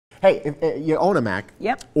Hey, if you own a Mac,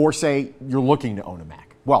 Yep. or say you're looking to own a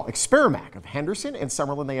Mac. Well, Experimac of Henderson and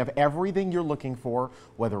Summerlin, they have everything you're looking for,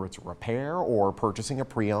 whether it's repair or purchasing a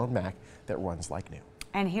pre-owned Mac that runs like new.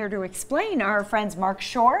 And here to explain are our friends Mark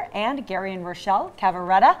Shore and Gary and Rochelle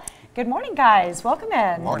Cavaretta. Good morning, guys. Welcome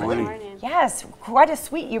in. Morning. Good morning. Yes, quite a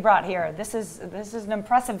suite you brought here. This is an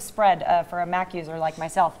impressive spread for a Mac user like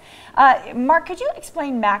myself. Mark, could you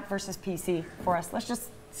explain Mac versus PC for us? Let's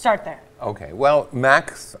just start there. Okay, well,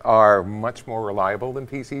 Macs are much more reliable than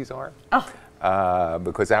PCs are. Oh.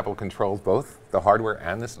 Because Apple controls both the hardware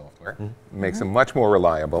and the software. Makes them much more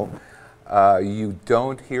reliable. You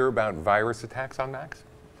don't hear about virus attacks on Macs.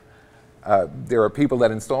 There are people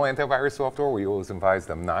that install antivirus software. We always advise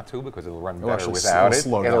them not to because it'll run better without it.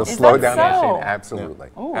 It'll slow down the machine. Absolutely.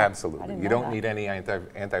 Yeah. Oh, absolutely. You don't need any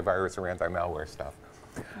antivirus or anti-malware stuff.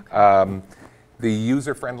 The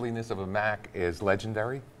user friendliness of a Mac is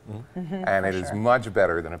legendary, and it is much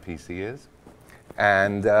better than a PC is.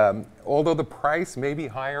 And although the price may be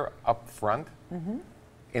higher up front,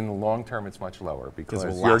 in the long term it's much lower because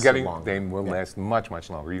they will last much, much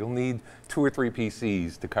longer. You'll need 2 or 3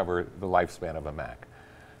 PCs to cover the lifespan of a Mac.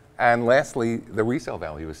 And lastly, the resale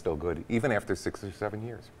value is still good even after 6 or 7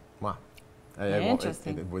 years. Wow.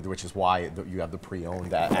 Interesting. Which is why you have the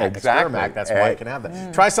pre-owned at Exactly. Experimac. That's why you can have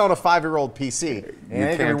that. Try selling a 5-year-old PC.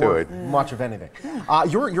 You can't do it. Much of anything.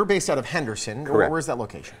 You're based out of Henderson. Correct. Where's that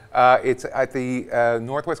location? It's at the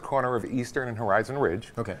northwest corner of Eastern and Horizon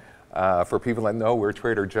Ridge. Okay. For people that know where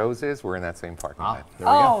Trader Joe's is, we're in that same parking lot. There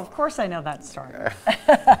we go. Oh, of course I know that story.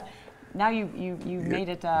 Now you made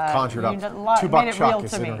it conjured up. made $2 it Chuck real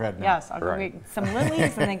is to in me. her head now. Yes, I'll go Right. get some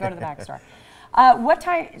lilies and then go to the back store. What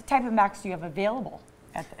type of Macs do you have available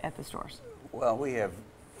at the stores? Well, we have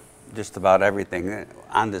just about everything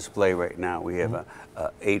on display right now. We have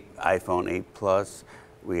a iPhone 8 Plus.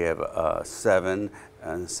 We have a 7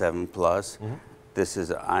 and 7 Plus. This is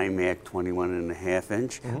an iMac 21.5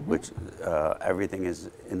 inch, which everything is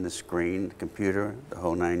in the screen, the computer, the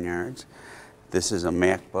whole 9 yards. This is a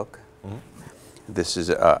MacBook. This is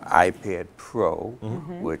an iPad Pro,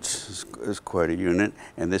 which is quite a unit.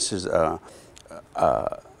 And this is a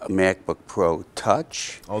MacBook Pro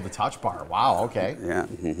Touch. Oh, the Touch Bar. Wow, okay. Yeah.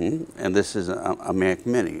 And this is a Mac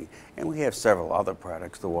Mini. And we have several other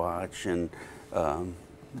products to watch, and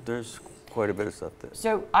there's quite a bit of stuff there.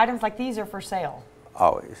 So items like these are for sale?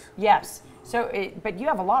 Always. Yes. So, but you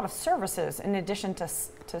have a lot of services in addition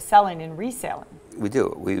to selling and reselling. We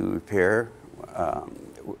do. We repair,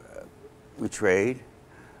 we trade,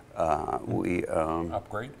 we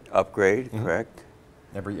upgrade, correct.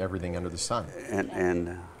 Everything under the sun.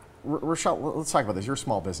 And Rochelle, let's talk about this. You're a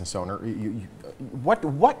small business owner.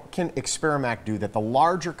 What can Experimac do that the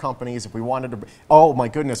larger companies, if we wanted to, oh my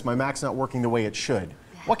goodness, my Mac's not working the way it should.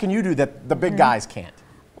 What can you do that the big guys can't?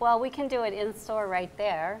 Well, we can do it in store right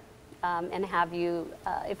there and have you,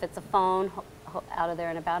 if it's a phone, out of there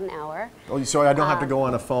in about an hour. Oh, so I don't have to go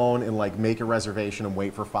on a phone and like make a reservation and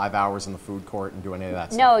wait for 5 hours in the food court and do any of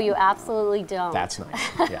that stuff? No, you absolutely don't. That's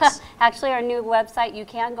nice, yes. Actually, our new website, you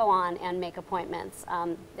can go on and make appointments.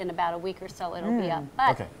 In about a week or so, it'll be up.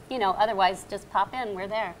 But, you know, otherwise, just pop in. We're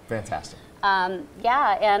there. Fantastic.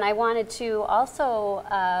 Yeah, and I wanted to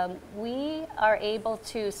also, we are able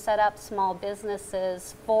to set up small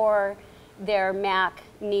businesses for their Mac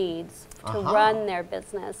needs to run their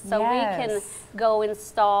business. So we can go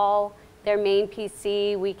install their main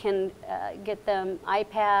PC, we can get them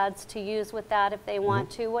iPads to use with that if they want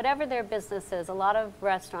to, whatever their business is. A lot of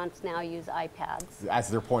restaurants now use iPads. As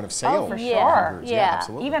their point of sale. Oh, for Yeah. sure. Yeah.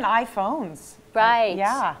 Absolutely. Even iPhones. Right.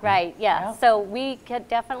 Yeah. Right. Yeah. Yep. So we could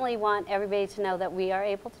definitely want everybody to know that we are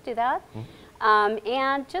able to do that,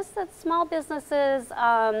 and just that small businesses.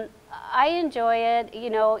 I enjoy it. You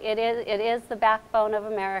know, it is the backbone of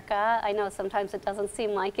America. I know sometimes it doesn't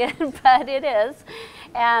seem like it, but it is,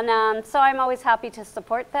 and so I'm always happy to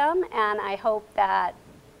support them, and I hope that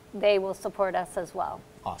they will support us as well.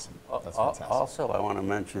 Awesome. That's fantastic. Also, I want to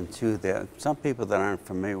mention too that some people that aren't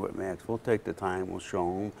familiar with Macs, we'll take the time, we'll show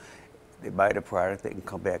them. They buy the product, they can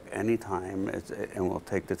come back anytime, and we'll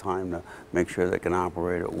take the time to make sure they can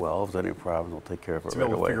operate it well. If there's any problems, we'll take care of it To right be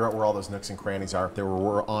able to away. figure out where all those nooks and crannies are. If they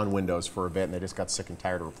were on Windows for a bit and they just got sick and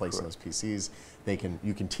tired of replacing those PCs,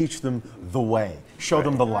 you can teach them the way, show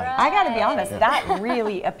them the light. I got to be honest, that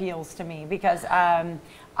really appeals to me because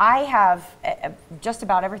I have just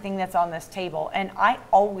about everything that's on this table, and I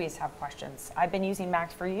always have questions. I've been using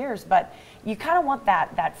Macs for years, but you kind of want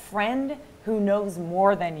that friend who knows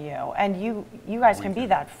more than you, and you guys can be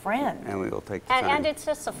that friend. And we will take the time. And it's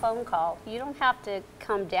just a phone call. You don't have to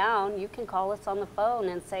come down. You can call us on the phone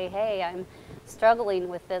and say, hey, I'm struggling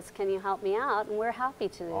with this. Can you help me out? And we're happy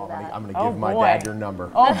to do that. I'm going to give my boy. dad your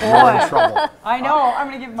number. Oh, You're in boy. trouble. I know. I'm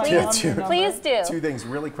going to give my mom your number. Please do. Two things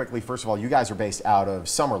really quickly. First of all, you guys are based out of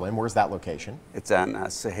Summerlin. Where's that location? It's on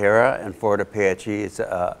Sahara and Fort Apache. It's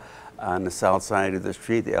on the south side of the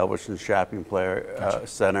street, the Albertson Shopping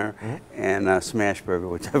Center, and Smashburger,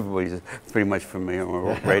 which everybody's pretty much familiar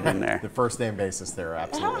with, right in there. The first name basis there,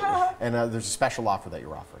 absolutely. And there's a special offer that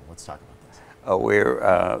you're offering. Let's talk about this.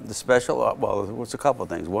 We're the special. Well, it's a couple of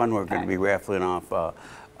things. One, we're going to be raffling off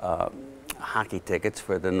hockey tickets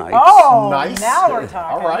for the Knights. Oh, Nice. now we're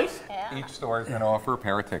talking. All right. Each store is going to offer a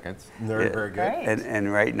pair of tickets. Very, very good. Great.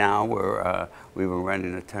 And right now we were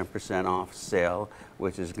running a 10% off sale,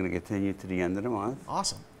 which is going to continue to the end of the month.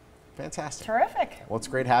 Awesome. Fantastic. Terrific. Well, it's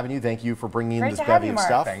great having you. Thank you for bringing in Great this to have bevy you, of Mark.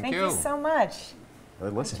 stuff. Thank Thank you. you so much.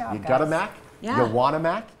 Listen, job, you got a guys. Mac? Yeah. You want a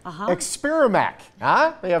Mac? Experimac.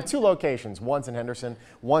 Huh? They have 2 locations. One's in Henderson,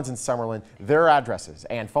 one's in Summerlin. Their addresses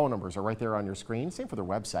and phone numbers are right there on your screen. Same for their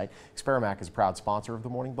website. Experimac is a proud sponsor of the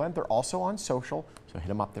Morning Blend. They're also on social, so hit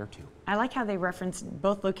them up there too. I like how they reference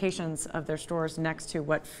both locations of their stores next to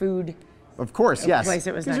what food Of course, yes. place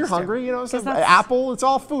it was Because you're next to. hungry, you know, 'Cause so that's- Apple, it's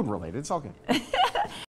all food related. It's all good.